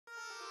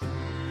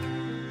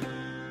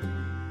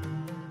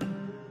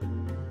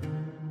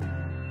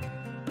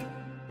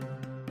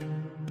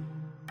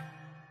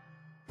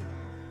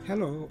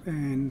Hello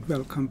and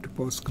welcome to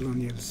Post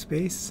Colonial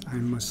Space.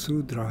 I'm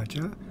Masood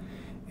Raja,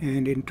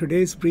 and in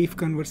today's brief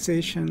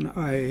conversation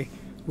I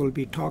will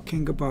be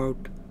talking about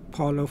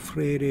Paulo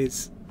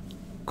Freire's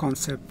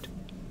concept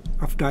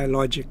of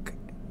dialogic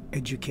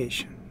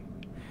education.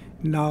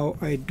 Now,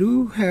 I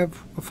do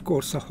have, of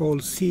course, a whole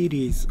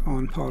series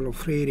on Paulo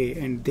Freire,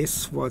 and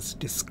this was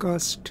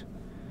discussed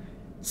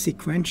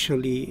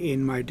sequentially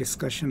in my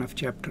discussion of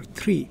Chapter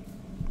 3.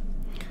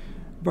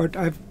 But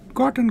I've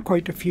gotten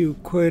quite a few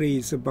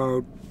queries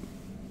about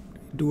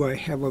do I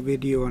have a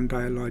video on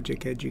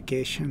dialogic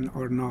education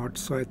or not,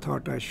 so I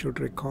thought I should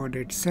record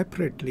it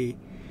separately.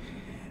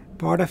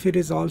 Part of it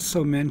is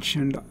also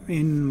mentioned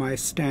in my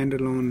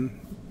standalone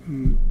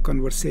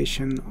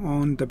conversation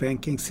on the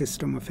banking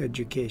system of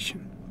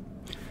education.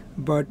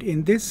 But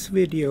in this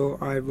video,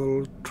 I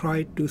will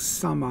try to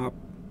sum up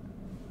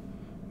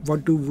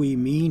what do we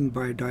mean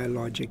by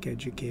dialogic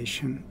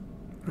education,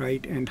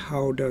 right? And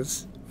how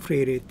does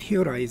Freire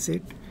theorize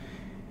it?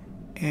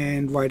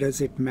 And why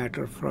does it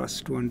matter for us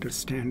to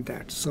understand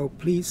that? So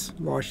please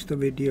watch the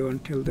video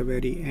until the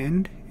very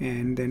end,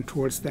 and then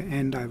towards the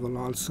end I will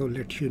also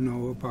let you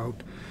know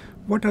about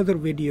what other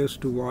videos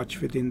to watch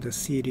within the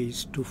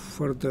series to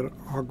further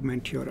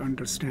augment your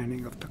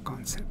understanding of the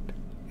concept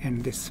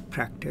and this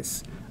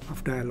practice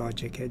of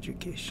dialogic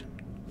education.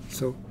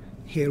 So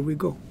here we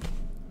go.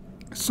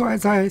 So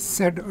as I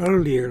said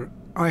earlier,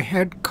 I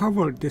had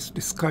covered this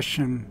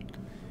discussion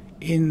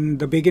in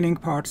the beginning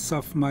parts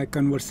of my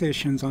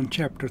conversations on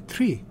Chapter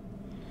 3.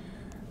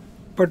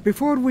 But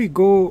before we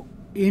go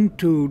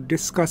into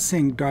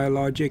discussing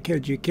dialogic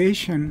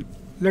education,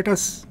 let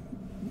us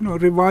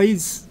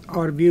revise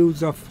our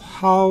views of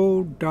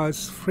how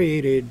does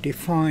Freire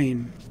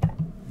define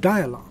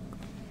dialogue.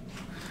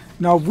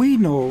 Now, we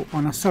know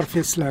on a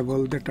surface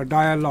level that a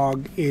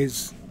dialogue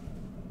is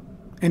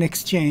an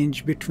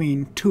exchange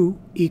between two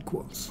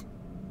equals,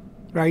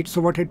 right?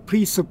 So what it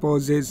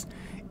presupposes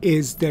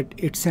is that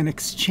it's an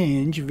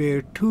exchange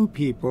where two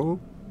people,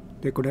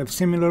 they could have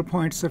similar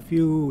points of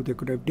view, they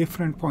could have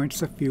different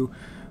points of view,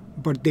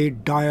 but they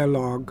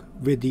dialogue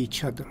with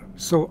each other.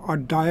 So a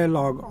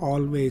dialogue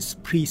always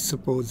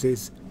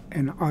presupposes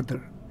an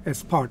other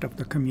as part of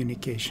the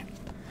communication.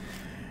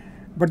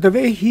 But the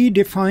way he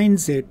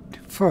defines it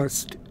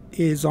first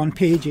is on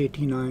page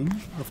 89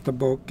 of the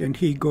book, and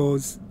he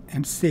goes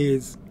and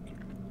says,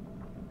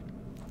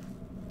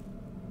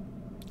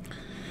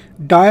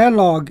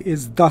 dialogue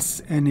is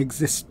thus an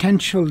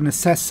existential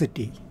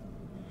necessity,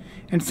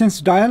 and since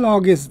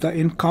dialogue is the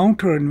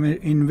encounter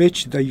in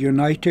which the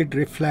united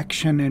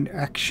reflection and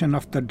action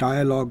of the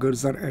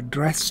dialoguers are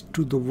addressed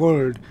to the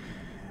world,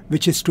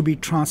 which is to be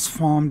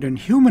transformed and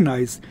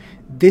humanized,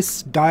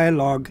 this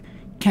dialogue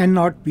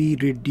cannot be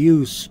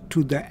reduced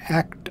to the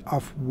act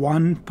of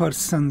one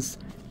person's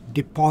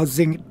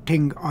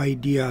depositing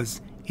ideas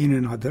in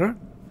another,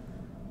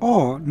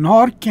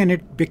 nor can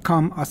it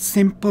become a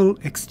simple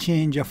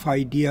exchange of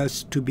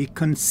ideas to be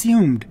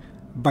consumed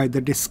by the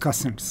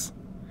discussants.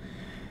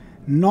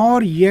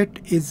 Nor yet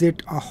is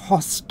it a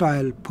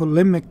hostile,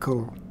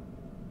 polemical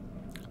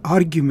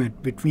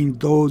argument between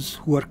those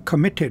who are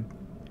committed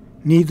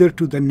neither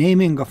to the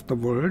naming of the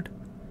world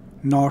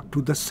nor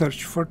to the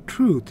search for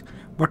truth,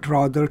 but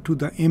rather to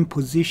the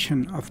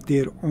imposition of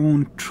their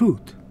own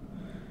truth.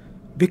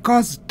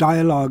 Because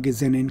dialogue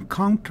is an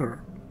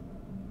encounter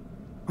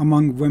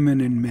among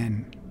women and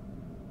men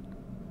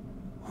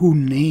who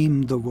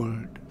name the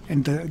world.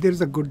 And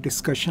there's a good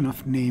discussion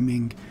of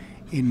naming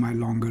in my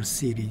longer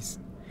series.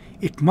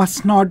 It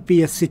must not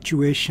be a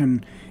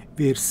situation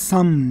where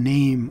some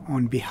name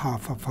on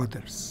behalf of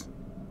others.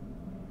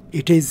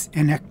 It is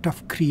an act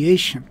of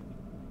creation.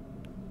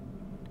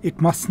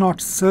 It must not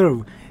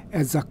serve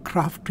as a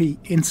crafty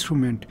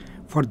instrument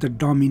for the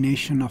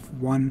domination of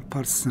one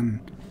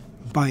person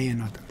by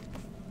another.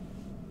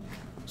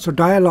 So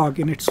dialogue,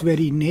 in its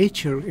very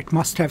nature, it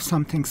must have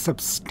something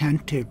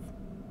substantive,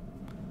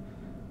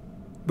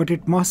 but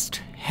it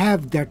must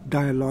have that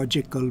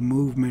dialogical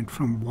movement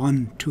from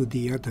one to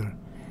the other.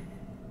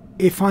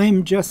 If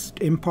I'm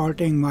just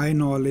imparting my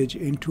knowledge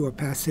into a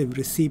passive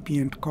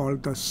recipient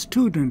called the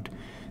student,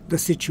 the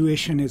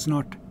situation is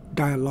not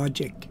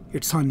dialogic,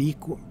 it's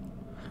unequal.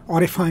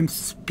 Or if I'm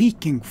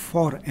speaking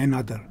for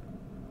another,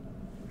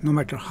 no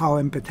matter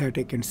how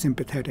empathetic and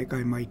sympathetic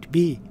I might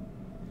be,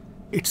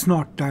 it's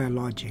not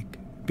dialogic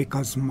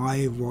because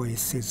my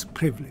voice is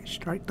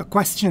privileged, right? The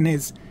question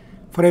is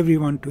for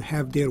everyone to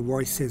have their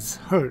voices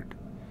heard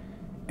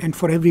and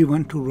for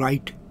everyone to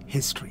write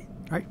history,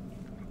 right?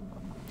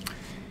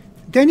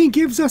 Then he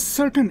gives us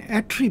certain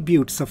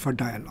attributes of a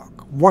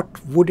dialogue.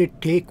 What would it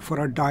take for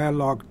a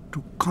dialogue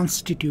to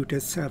constitute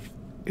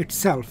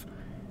itself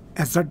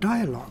as a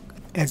dialogue,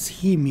 as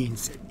he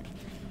means it?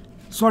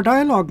 So a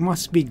dialogue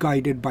must be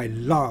guided by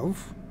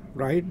love,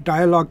 right?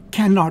 Dialogue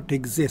cannot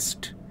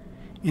exist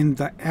in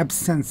the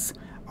absence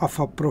of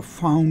a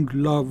profound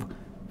love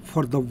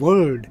for the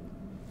world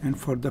and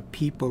for the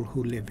people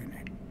who live in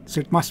it. So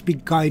it must be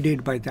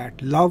guided by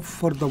that love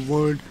for the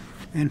world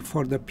and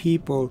for the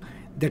people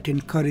that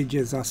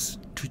encourages us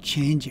to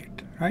change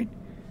it, right?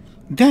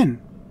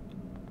 then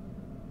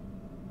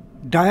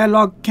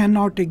dialogue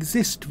cannot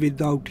exist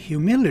without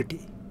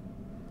humility.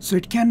 So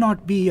it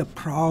cannot be a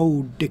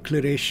proud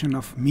declaration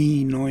of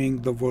me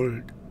knowing the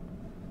world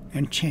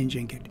and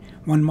changing it.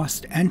 One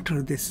must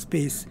enter this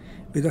space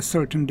with a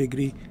certain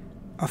degree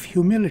of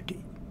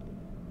humility.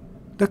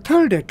 The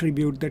third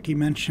attribute that he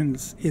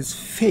mentions is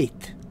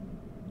faith,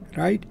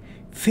 right?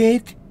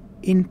 Faith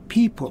in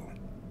people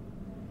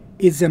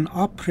is an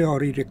a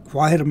priori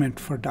requirement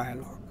for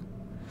dialogue.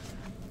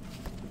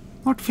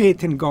 Not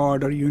faith in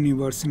God or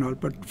universe and all,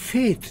 but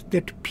faith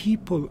that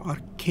people are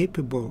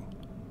capable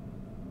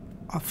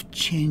of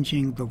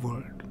changing the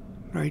world,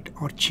 right?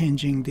 Or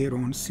changing their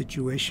own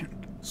situation.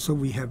 So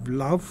we have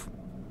love,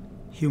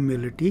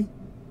 humility,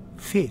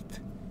 faith,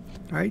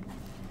 right?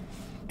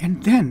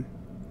 And then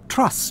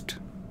trust,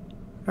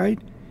 right?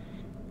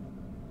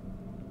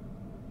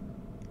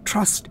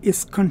 Trust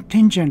is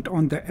contingent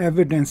on the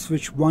evidence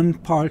which one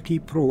party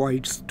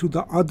provides to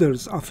the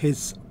others of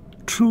his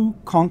true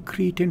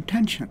concrete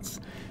intentions.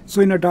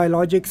 So in a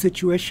dialogic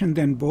situation,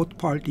 then both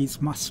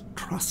parties must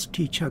trust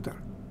each other.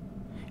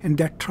 And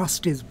that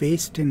trust is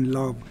based in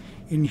love,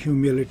 in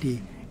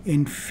humility,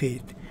 in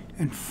faith.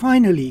 And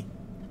finally,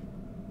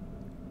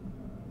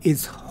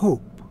 is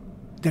hope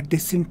that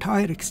this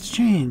entire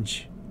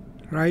exchange,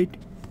 right,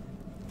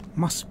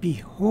 must be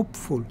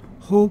hopeful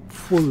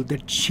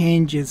that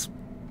change is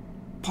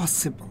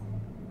possible,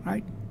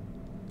 right?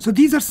 So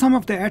these are some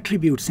of the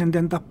attributes, and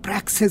then the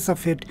praxis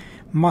of it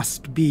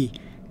must be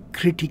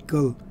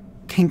critical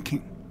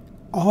thinking.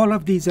 All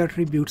of these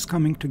attributes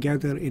coming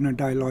together in a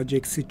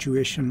dialogic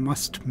situation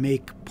must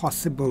make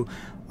possible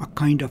a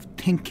kind of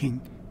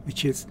thinking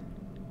which is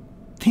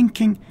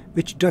thinking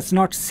which does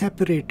not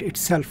separate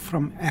itself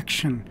from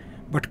action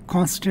but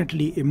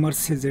constantly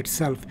immerses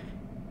itself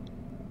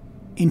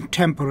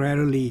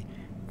intemporarily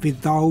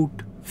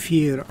without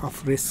fear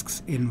of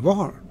risks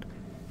involved.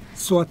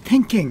 So a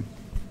thinking,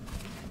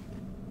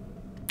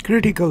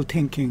 critical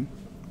thinking,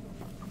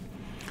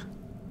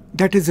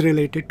 that is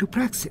related to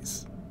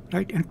praxis,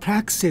 right? And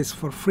praxis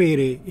for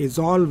Freire is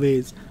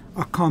always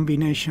a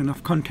combination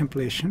of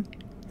contemplation,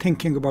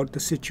 thinking about the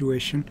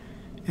situation,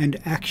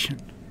 and action.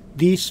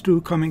 These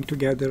two coming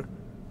together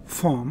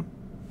form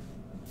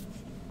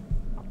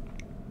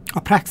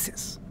a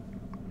praxis.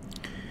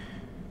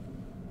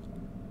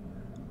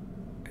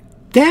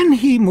 Then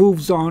he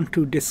moves on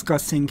to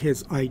discussing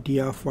his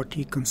idea of what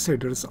he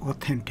considers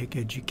authentic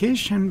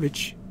education,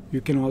 which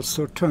you can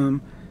also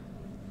term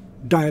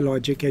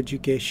dialogic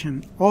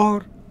education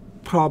or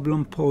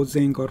problem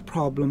posing or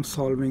problem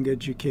solving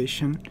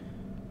education.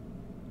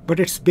 But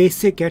its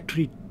basic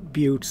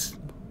attributes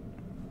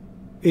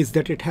is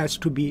that it has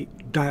to be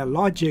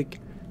dialogic.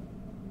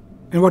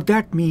 And what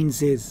that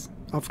means is,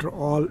 after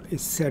all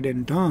is said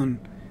and done,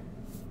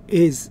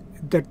 is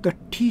that the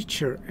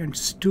teacher and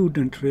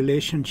student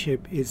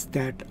relationship is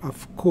that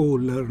of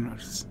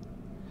co-learners.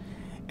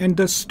 And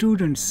the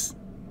students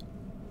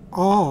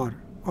are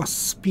a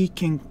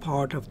speaking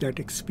part of that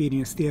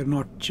experience. They are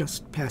not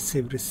just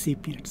passive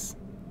recipients,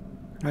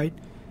 right?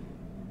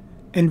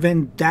 And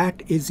when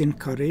that is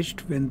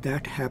encouraged, when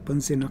that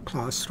happens in a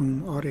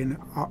classroom or in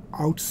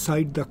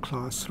outside the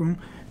classroom,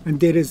 when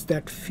there is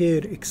that fair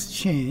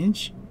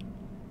exchange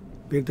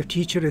where the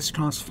teacher is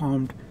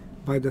transformed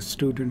by the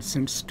students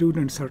and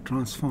students are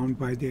transformed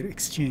by their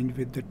exchange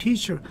with the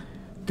teacher,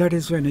 that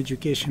is when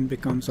education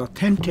becomes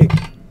authentic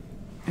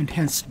and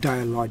hence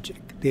dialogic.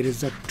 There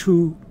is a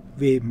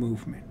two-way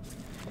movement.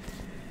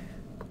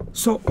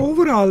 So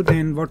overall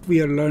then what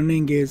we are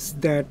learning is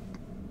that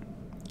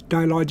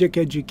dialogic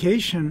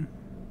education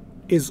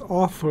is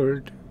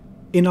offered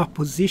in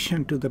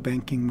opposition to the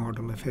banking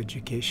model of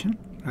education,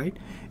 right?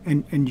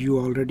 And you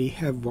already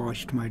have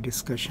watched my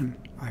discussion,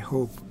 I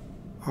hope,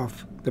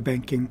 of the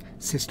banking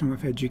system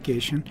of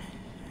education,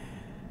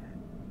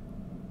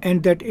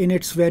 and that in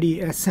its very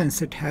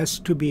essence it has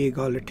to be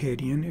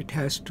egalitarian. It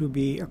has to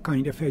be a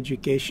kind of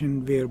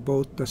education where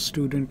both the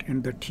student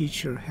and the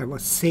teacher have a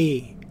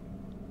say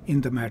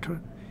in the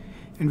matter,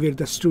 and where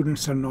the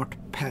students are not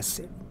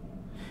passive.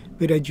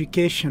 Where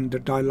education, the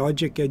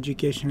dialogic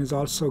education, is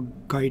also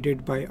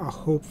guided by a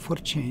hope for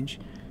change,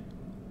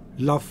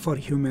 love for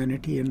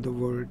humanity and the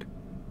world,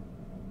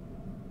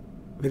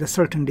 with a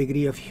certain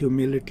degree of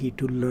humility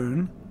to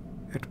learn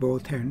at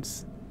both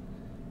ends,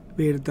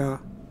 where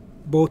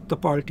both the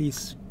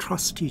parties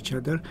trust each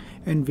other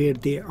and where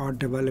they are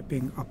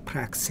developing a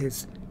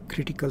praxis,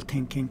 critical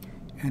thinking,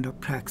 and a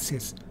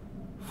praxis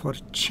for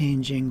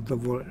changing the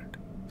world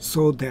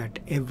so that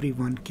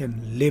everyone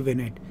can live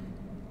in it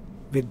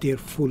with their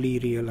fully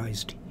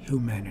realized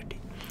humanity.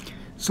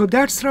 So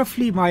that's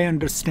roughly my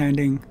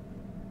understanding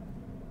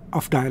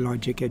of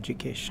dialogic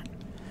education.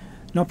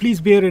 Now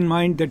please bear in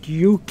mind that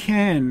you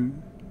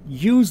can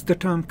use the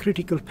term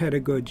critical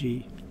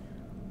pedagogy,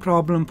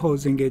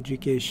 problem-posing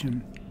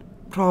education,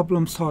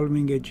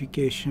 problem-solving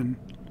education,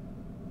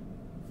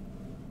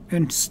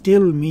 and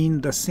still mean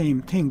the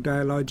same thing.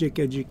 Dialogic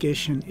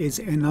education is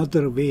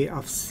another way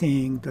of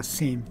saying the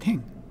same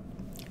thing.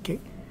 Okay.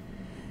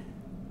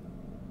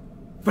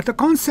 But the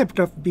concept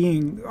of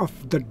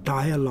the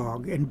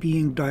dialogue and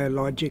being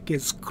dialogic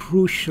is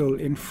crucial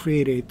in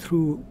Freire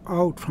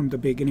throughout, from the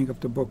beginning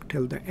of the book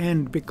till the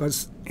end,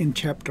 because in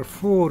chapter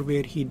 4,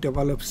 where he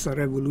develops a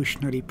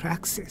revolutionary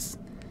praxis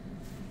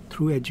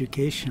through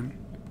education,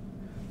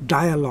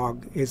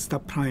 dialogue is the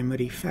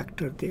primary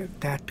factor there,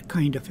 that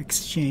kind of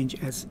exchange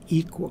as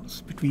equals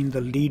between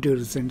the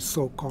leaders and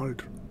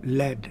so-called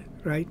led,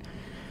 right?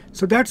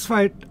 So that's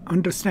why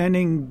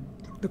understanding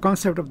the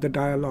concept of the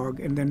dialogue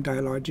and then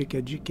dialogic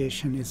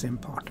education is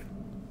important.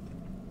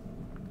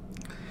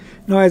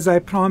 Now, as I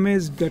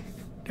promised, that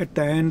at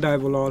the end I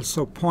will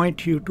also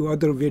point you to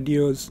other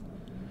videos.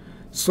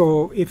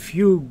 So if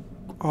you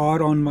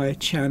are on my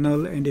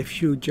channel and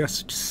if you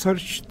just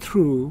search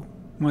through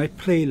my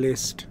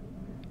playlist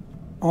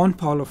on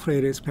Paulo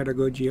Freire's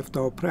Pedagogy of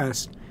the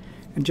Oppressed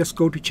and just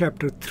go to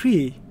chapter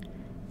 3,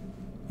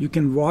 you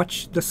can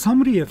watch the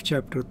summary of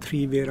chapter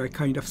 3, where I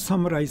kind of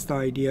summarize the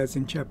ideas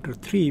in chapter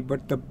 3.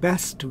 But the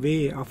best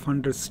way of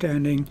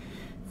understanding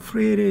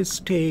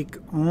Freire's take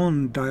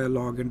on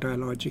dialogue and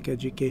dialogic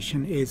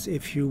education is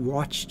if you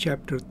watch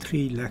chapter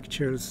 3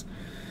 lectures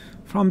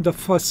from the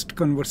first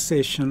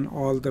conversation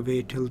all the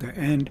way till the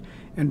end,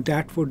 and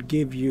that would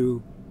give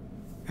you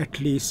at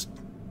least,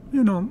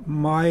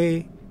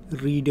 my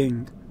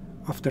reading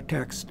of the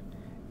text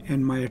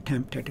and my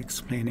attempt at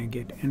explaining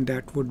it, and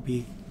that would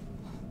be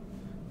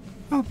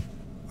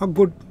a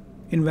good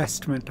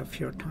investment of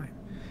your time.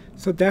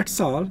 So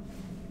that's all.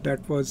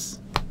 That was,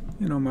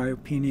 my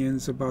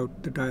opinions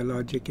about the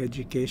dialogic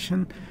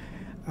education.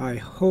 I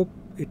hope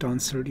it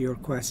answered your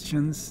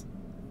questions,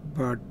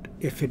 but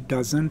if it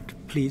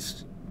doesn't,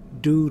 please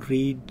do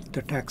read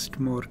the text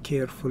more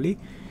carefully,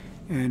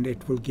 and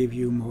it will give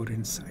you more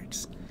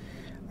insights.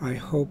 I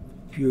hope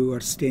you are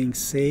staying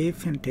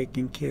safe and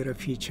taking care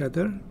of each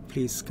other.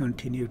 Please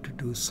continue to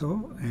do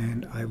so,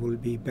 and I will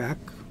be back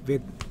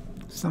with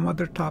some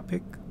other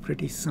topic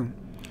pretty soon.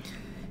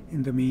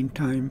 In the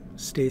meantime,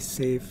 stay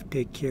safe,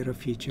 take care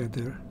of each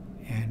other,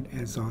 and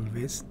as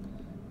always,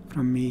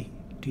 from me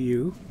to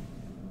you,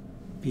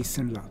 peace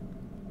and love.